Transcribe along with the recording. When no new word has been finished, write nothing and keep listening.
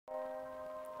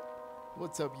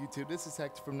What's up, YouTube? This is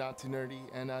Hector from Not Too Nerdy,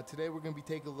 and today we're going to be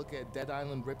taking a look at Dead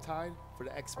Island Riptide for the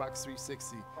Xbox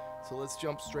 360. So let's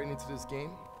jump straight into this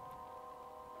game.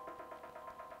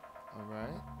 Alright,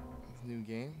 new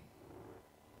game.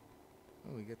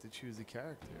 Oh, we get to choose a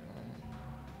character. Right.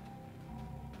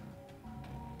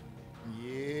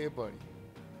 Yeah, buddy.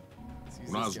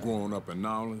 When I was growing up in New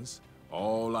Orleans,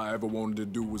 all I ever wanted to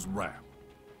do was rap.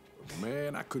 But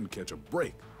man, I couldn't catch a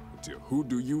break until Who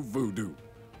Do You Voodoo?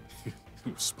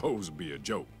 It was supposed to be a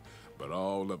joke, but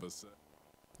all of a sudden...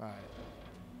 Alright.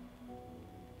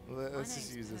 Let's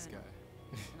just use this guy.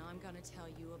 And I'm going to tell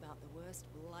you about the worst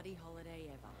bloody holiday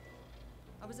ever.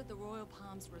 I was at the Royal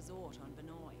Palms Resort on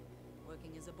Vinoy,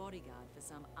 working as a bodyguard for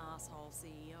some asshole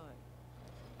CEO.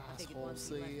 I figured once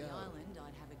he left the island,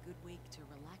 I'd have a good week to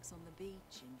relax on the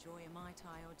beach, enjoy a Mai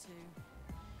Tai or two.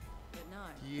 But no,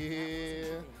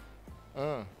 yeah.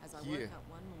 As I woke up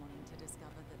one morning to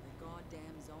discover that the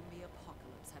goddamn zombie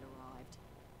apocalypse had arrived.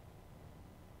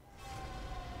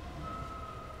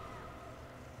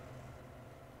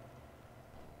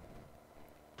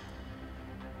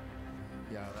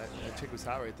 Yeah, that chick was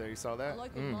hot right there. You saw that? A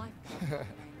local lifeguard by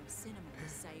the name of Cinema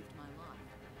saved my life.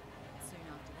 Soon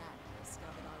after that, I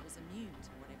discovered I was immune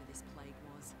to whatever this plague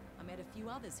was. I met a few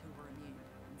others who were immune,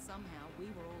 and somehow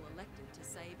we were all elected to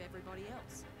save everybody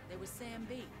else. There was Sam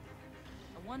B,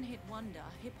 a one-hit wonder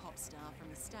hip-hop star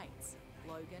from the States.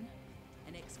 Logan,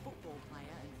 an ex-football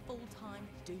player and full-time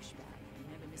douchebag who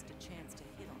never missed a chance to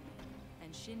hit on me.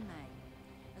 And Shin Mei,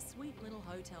 a sweet little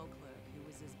hotel clerk who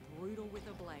was as brutal with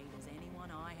a blade as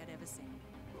anyone I had ever seen.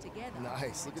 Together,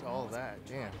 nice. Look at all that.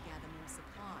 Damn. To gather more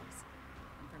supplies.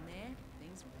 And from there,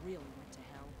 things really went to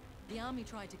hell. The army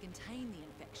tried to contain the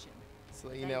infection.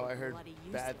 So, you know, I heard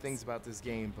bad things about this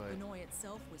game, but Vinoy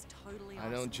itself was totally I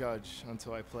don't judge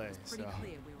until I play. It was pretty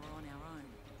clear we were on our own.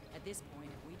 At this point,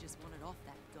 we just wanted off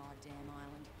that goddamn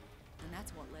island. And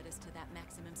that's what led us to that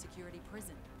maximum security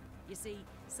prison. You see,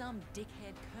 some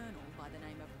dickhead colonel by the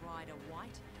name of Ryder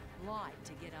White lied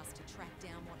to get us to track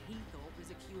down what he thought was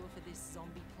a cure for this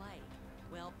zombie plague.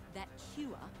 Well, that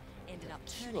cure ended up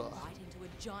turning White into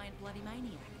a giant bloody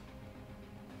maniac.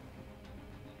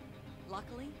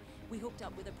 Luckily, we hooked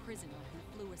up with a prisoner who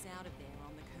flew us out of there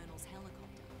on the colonel's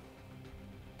helicopter.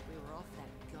 We were off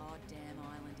that goddamn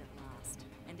island at last,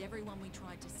 and everyone we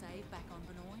tried to save back on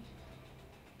Vinoy,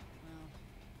 well,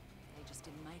 they just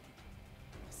didn't make it.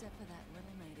 Except for that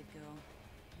little native girl,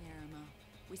 Yarima.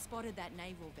 We spotted that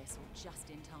naval vessel just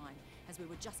in time, as we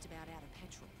were just about out of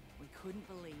petrol. We couldn't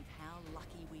believe how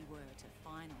lucky we were to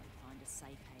finally find a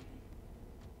safe haven.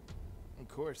 Of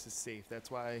course it's safe.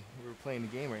 That's why we're playing the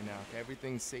game right now.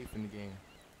 Everything's safe in the game.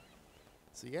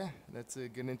 So yeah, that's a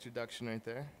good introduction right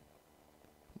there.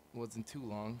 Wasn't too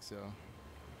long, so...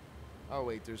 Oh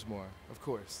wait, there's more. Of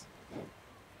course.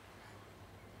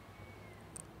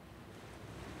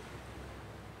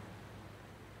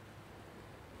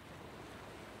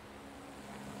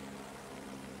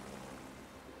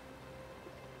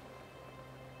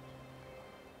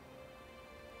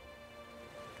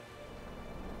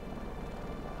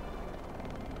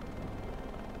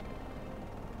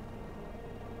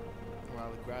 Wow,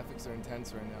 the graphics are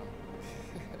intense right now.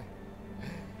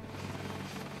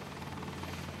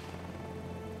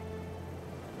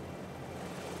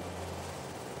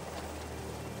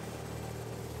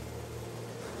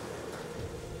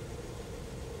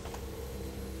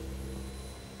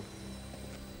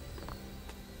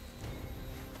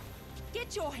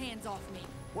 Get your hands off me!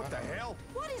 What the hell?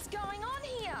 What is going on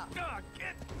here?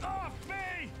 Get off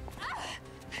me!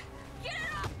 Get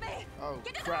it off me! Oh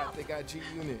crap, they got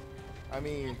G-Unit. I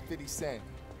mean, 50 Cent.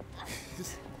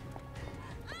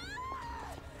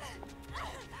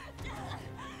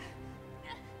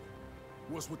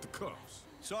 What's with the cuffs?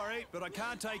 Sorry, but I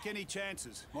can't take any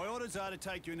chances. My orders are to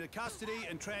take you into custody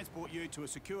and transport you to a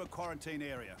secure quarantine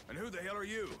area. And who the hell are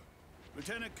you?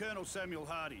 Lieutenant Colonel Samuel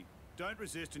Hardy. Don't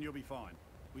resist and you'll be fine.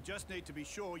 We just need to be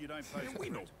sure you don't pose a We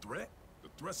threat. no threat. The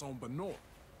threat's on Benoit.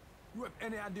 You have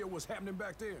any idea what's happening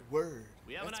back there? Word.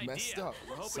 We have That's an idea. messed up,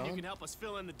 We're hoping son. you can help us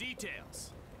fill in the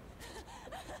details.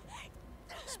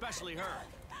 Especially her.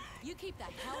 You keep the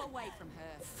hell away from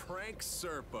her. Frank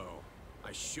Serpo.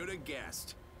 I should have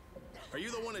guessed. Are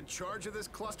you the one in charge of this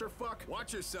clusterfuck?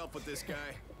 Watch yourself with this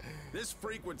guy. This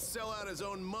freak would sell out his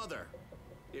own mother.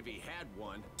 If he had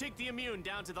one. Take the immune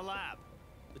down to the lab.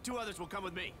 The two others will come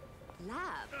with me.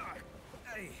 Lab?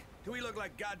 Hey, do we look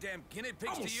like goddamn guinea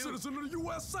pigs I'm a to you? citizen of the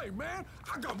USA, man.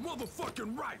 I got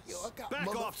motherfucking rights. Yo, I got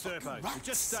Back off, Serpo. rights,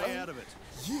 Just stay son. out of it.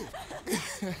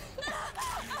 Yeah.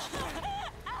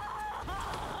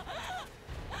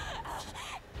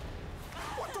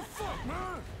 What the fuck,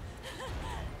 man?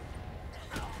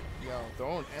 Yo,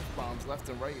 throwing F-bombs left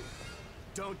and right.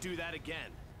 Don't do that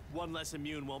again. One less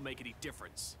immune won't make any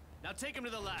difference. Now take him to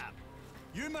the lab.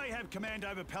 You may have command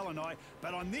over Pelennai,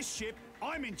 but on this ship,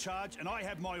 I'm in charge and I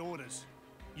have my orders.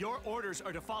 Your orders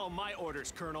are to follow my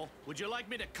orders, Colonel. Would you like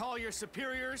me to call your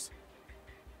superiors?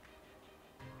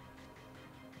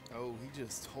 Oh, he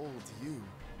just told you.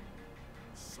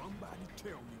 Somebody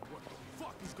tell me what the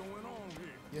fuck is going on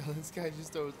here. Yo, this guy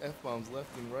just throws F-bombs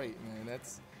left and right, man.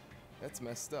 That's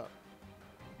messed up.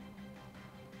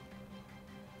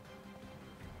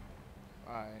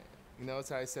 Alright. You notice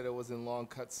how I said it wasn't a long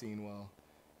cutscene? Well,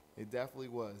 it definitely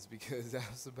was, because that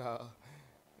was about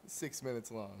 6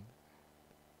 minutes long.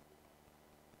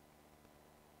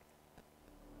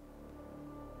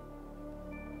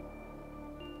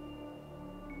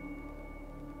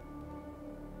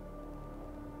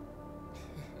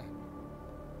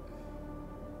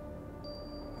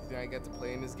 You think I get to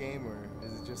play in this game, or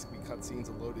is it just gonna be cutscenes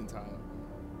of loading time?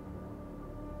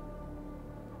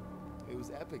 It was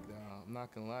epic, though. I'm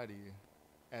not gonna lie to you.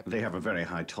 Epic. They have a very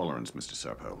high tolerance, Mr.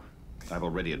 Serpo. I've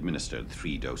already administered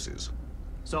 3 doses.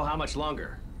 So how much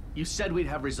longer? You said we'd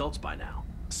have results by now.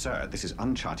 Sir, this is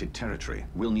uncharted territory.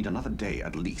 We'll need another day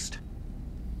at least.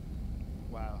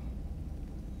 Wow.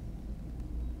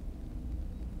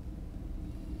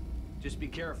 Just be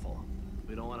careful.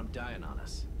 We don't want him dying on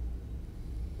us.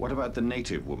 What about the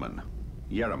native woman,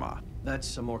 Yerima?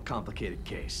 That's a more complicated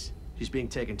case. She's being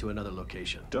taken to another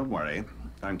location. Don't worry.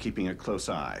 I'm keeping a close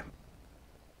eye.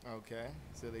 Okay,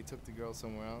 so they took the girl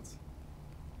somewhere else.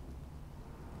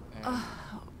 And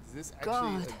is this actually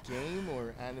God. a game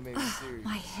or animated series?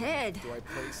 My head. Do I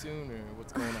play soon, or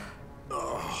what's going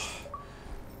on?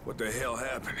 What the hell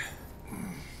happened?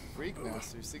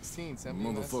 Freakmaster 16 sent me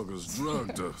a message. Motherfuckers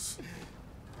drugged us.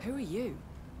 Who are you?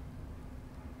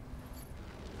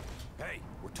 Hey,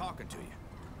 we're talking to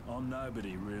you. I'm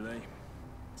nobody, really.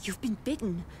 You've been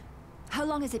bitten. How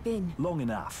long has it been? Long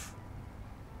enough.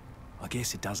 I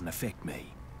guess it doesn't affect me.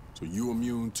 So you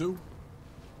immune too?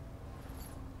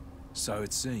 So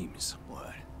it seems.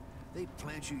 What? They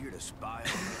plant you here to spy on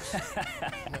us?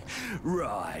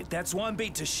 Right, that's why I'm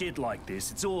beat to shit like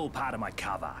this. It's all part of my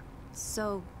cover.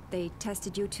 So, they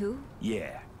tested you too?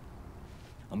 Yeah.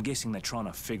 I'm guessing they're trying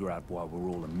to figure out why we're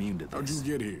all immune to this. How'd you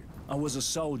get here? I was a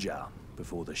soldier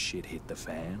before the shit hit the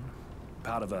fan.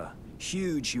 Part of a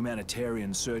huge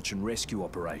humanitarian search and rescue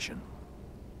operation.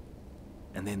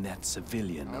 And then that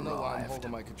civilian I don't know why I'm arrived.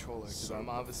 holding my controller, because I'm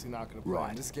obviously not going to play in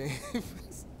Right. this game.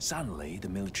 Suddenly, the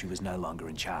military was no longer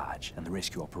in charge, and the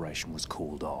rescue operation was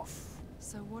called off.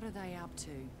 So what are they up to?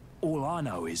 All I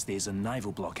know is there's a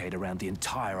naval blockade around the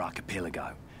entire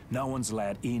archipelago. No one's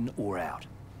allowed in or out.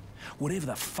 Whatever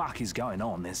the fuck is going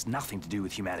on, there's nothing to do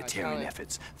with humanitarian like-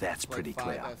 efforts. That's Like pretty 5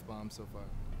 clear. F-bombs so far.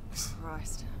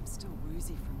 Christ, I'm still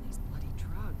woozy from these bloody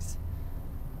drugs.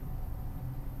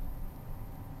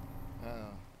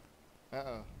 Uh-oh.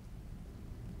 Uh-oh.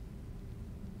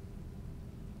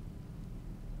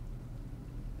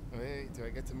 Wait, do I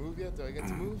get to move yet? Do I get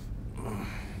to move?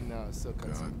 No, it's still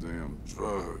cutscene. Goddamn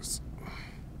drugs.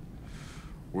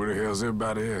 Where the hell's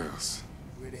everybody else?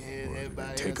 Where the hell What,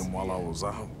 everybody take else them while I be? was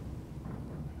out?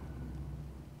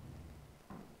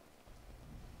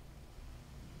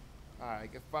 Alright, I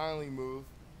can finally move.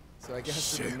 So I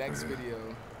guess in the Shit, next man. video,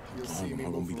 you'll I'm see me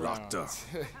gonna move be around. locked up.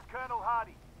 This is Colonel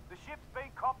Hardy. The ship's been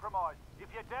compromised. If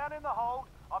you're down in the hold,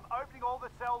 I'm opening all the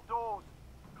cell doors.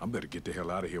 I better get the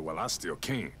hell out of here while I still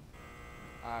can.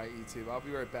 Alright, YouTube, I'll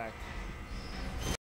be right back.